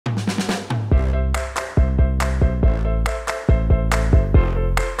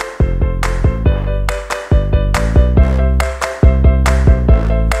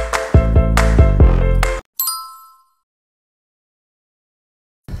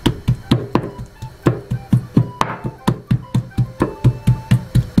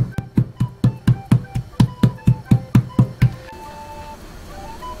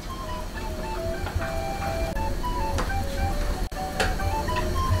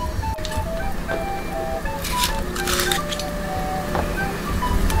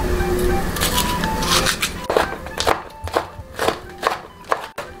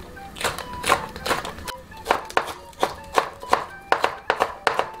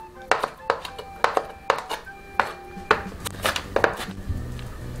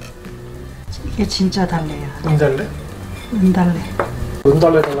이게 진짜 달래야. 은달래? 은달래.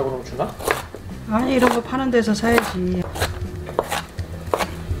 은달래 달라고 그러면 주나? 아니 이런 거 파는 데서 사야지.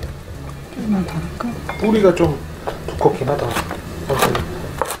 조금만 더 넣을까? 뿌리가 좀 두껍긴 하다.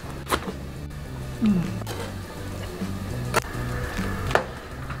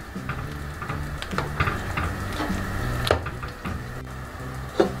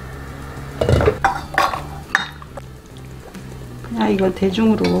 그냥 이걸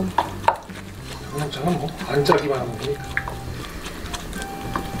대중으로. 양념장은 뭐 안 짜기만 하면 되니까.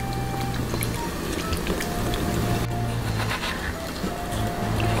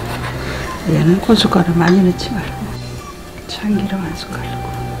 얘는 고춧가루 많이 넣지 말고 참기름 한 숟갈 넣고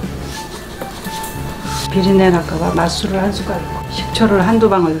비린내 날까봐 맛술을 한 숟갈 넣고 식초를 한두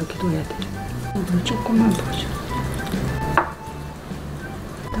방울 이렇게 넣어야 돼. 물 조금만 부어줘.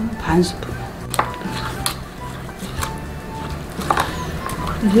 그다음에 반 스푼.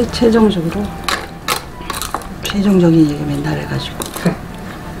 이제 최종적인 얘기 맨날 해가지고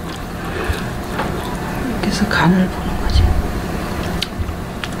이렇게 해서 간을 보는 거지.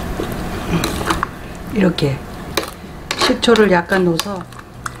 이렇게 식초를 약간 넣어서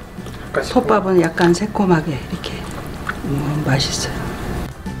톱밥은 약간 새콤하게 이렇게 맛있어요.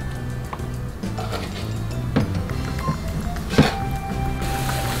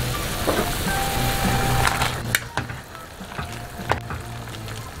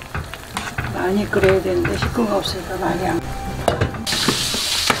 많이 끓여야 되는데 식구가 없으니까 많이 안.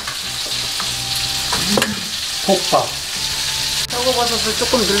 톱밥. 표고버섯을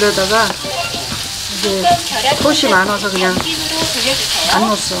조금 늘려다가 이게 톳이 많아서 그냥 안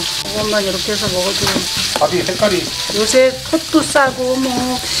넣었어. 이것만 이렇게 해서 먹어도. 밥이 색깔이. 요새 톳도 싸고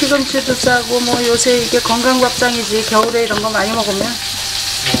뭐 시금치도 싸고 뭐 요새 이게 건강밥상이지. 겨울에 이런 거 많이 먹으면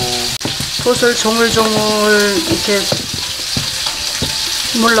톳을 조물조물 이렇게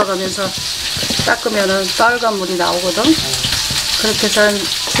물러가면서 닦으면은 빨간 물이 나오거든. 그렇게 해서 한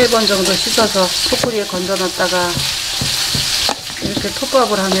 3번 정도 씻어서 소쿠리에 건져놨다가 이렇게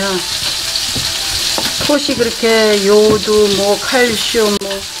톱밥을 하면 톳이 그렇게 요오드 뭐 칼슘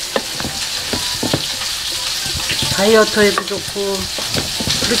뭐 다이어트에도 좋고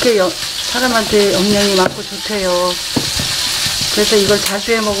그렇게 사람한테 영양이 많고 좋대요. 그래서 이걸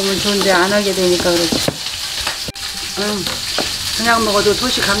자주 해 먹으면 좋은데 안 하게 되니까 그렇지. 그냥 먹어도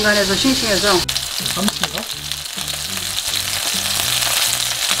톳이 간간해서 싱싱해서. 삼치인가?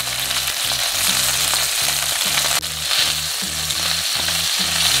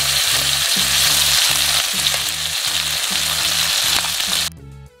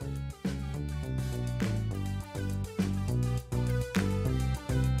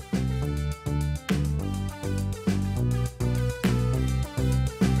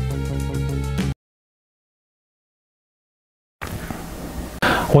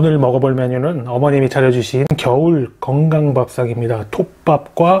 오늘 먹어볼 메뉴는 어머님이 차려주신 겨울 건강밥상입니다.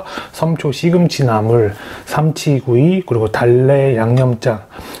 톱밥과 섬초시금치나물, 삼치구이, 그리고 달래양념장,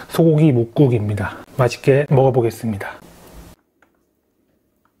 소고기묵국입니다. 맛있게 먹어보겠습니다.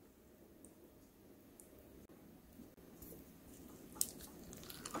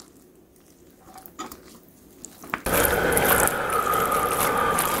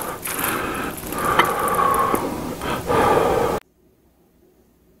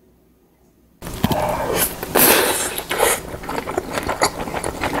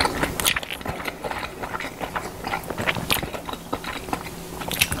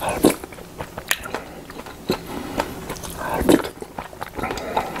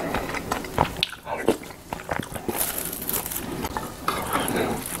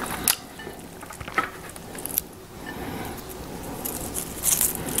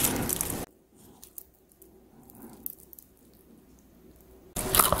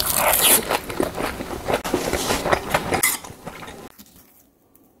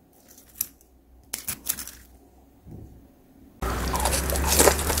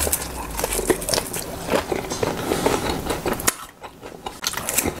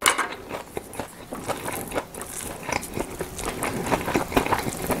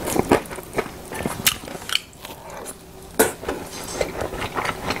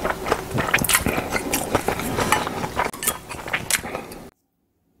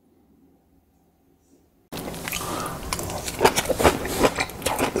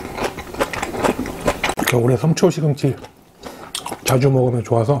 겨울에 섬초시금치 자주 먹으면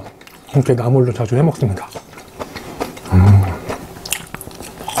좋아서 이렇게 나물로 자주 해 먹습니다.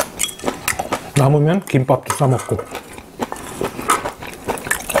 남으면 김밥도 싸 먹고.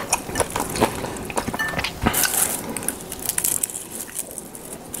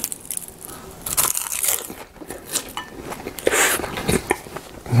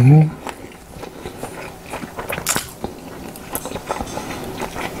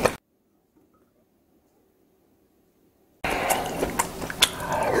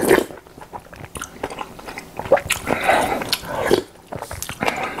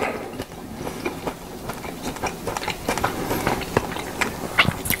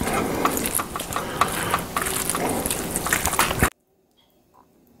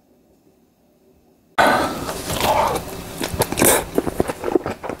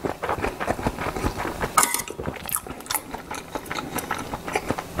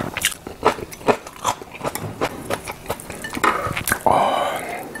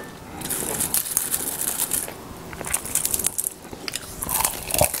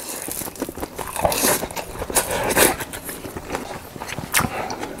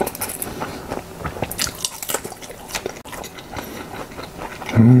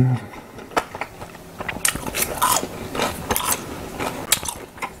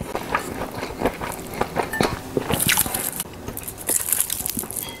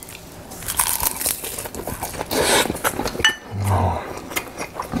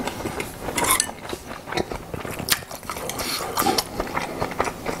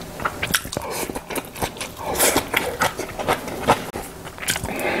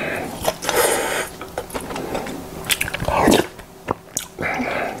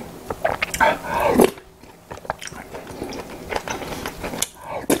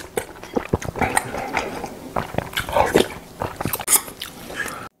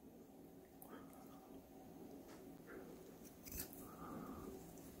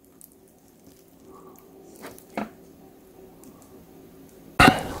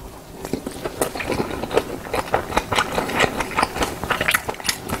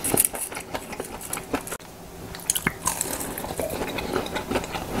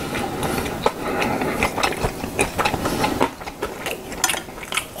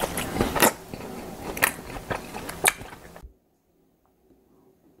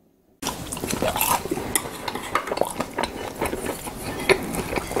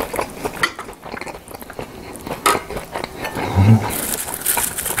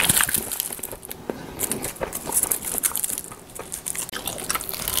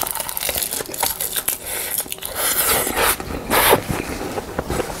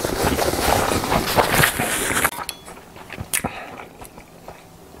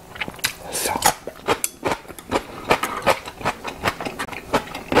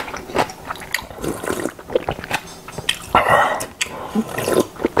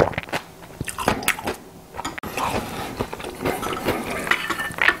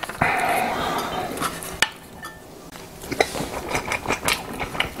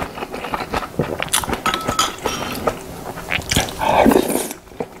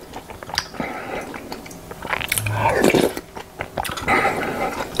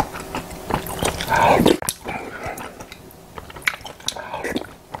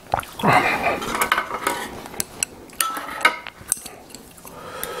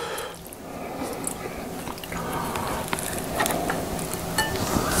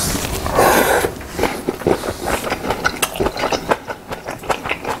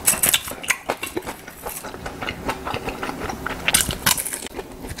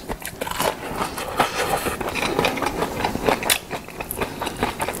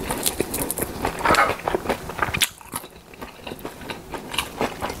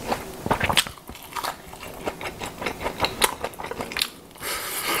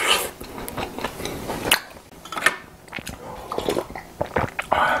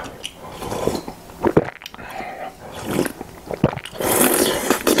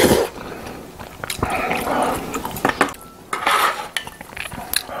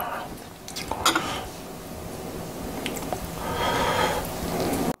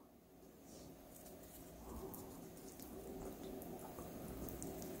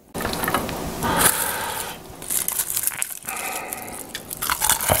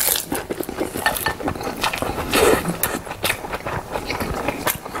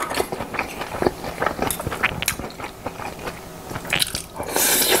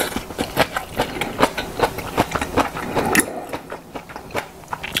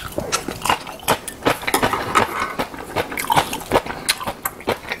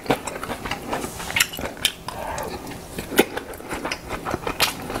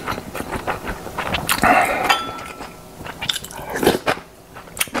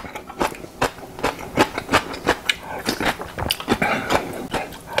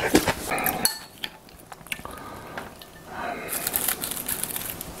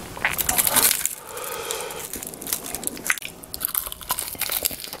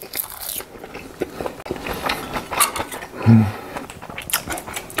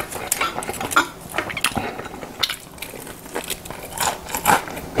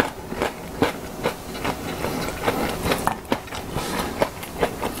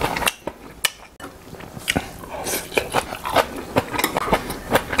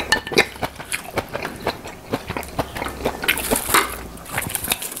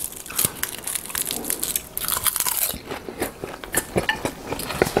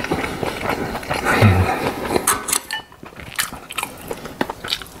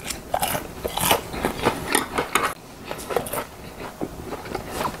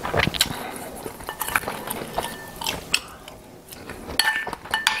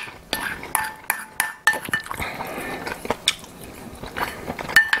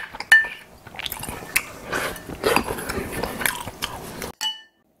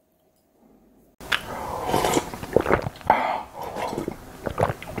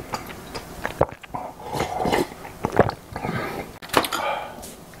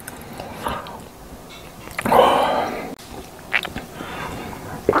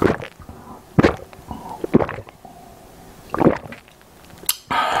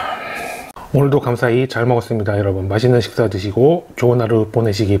 오늘도 감사히 잘 먹었습니다. 여러분 맛있는 식사 드시고 좋은 하루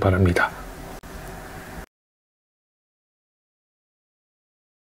보내시기 바랍니다.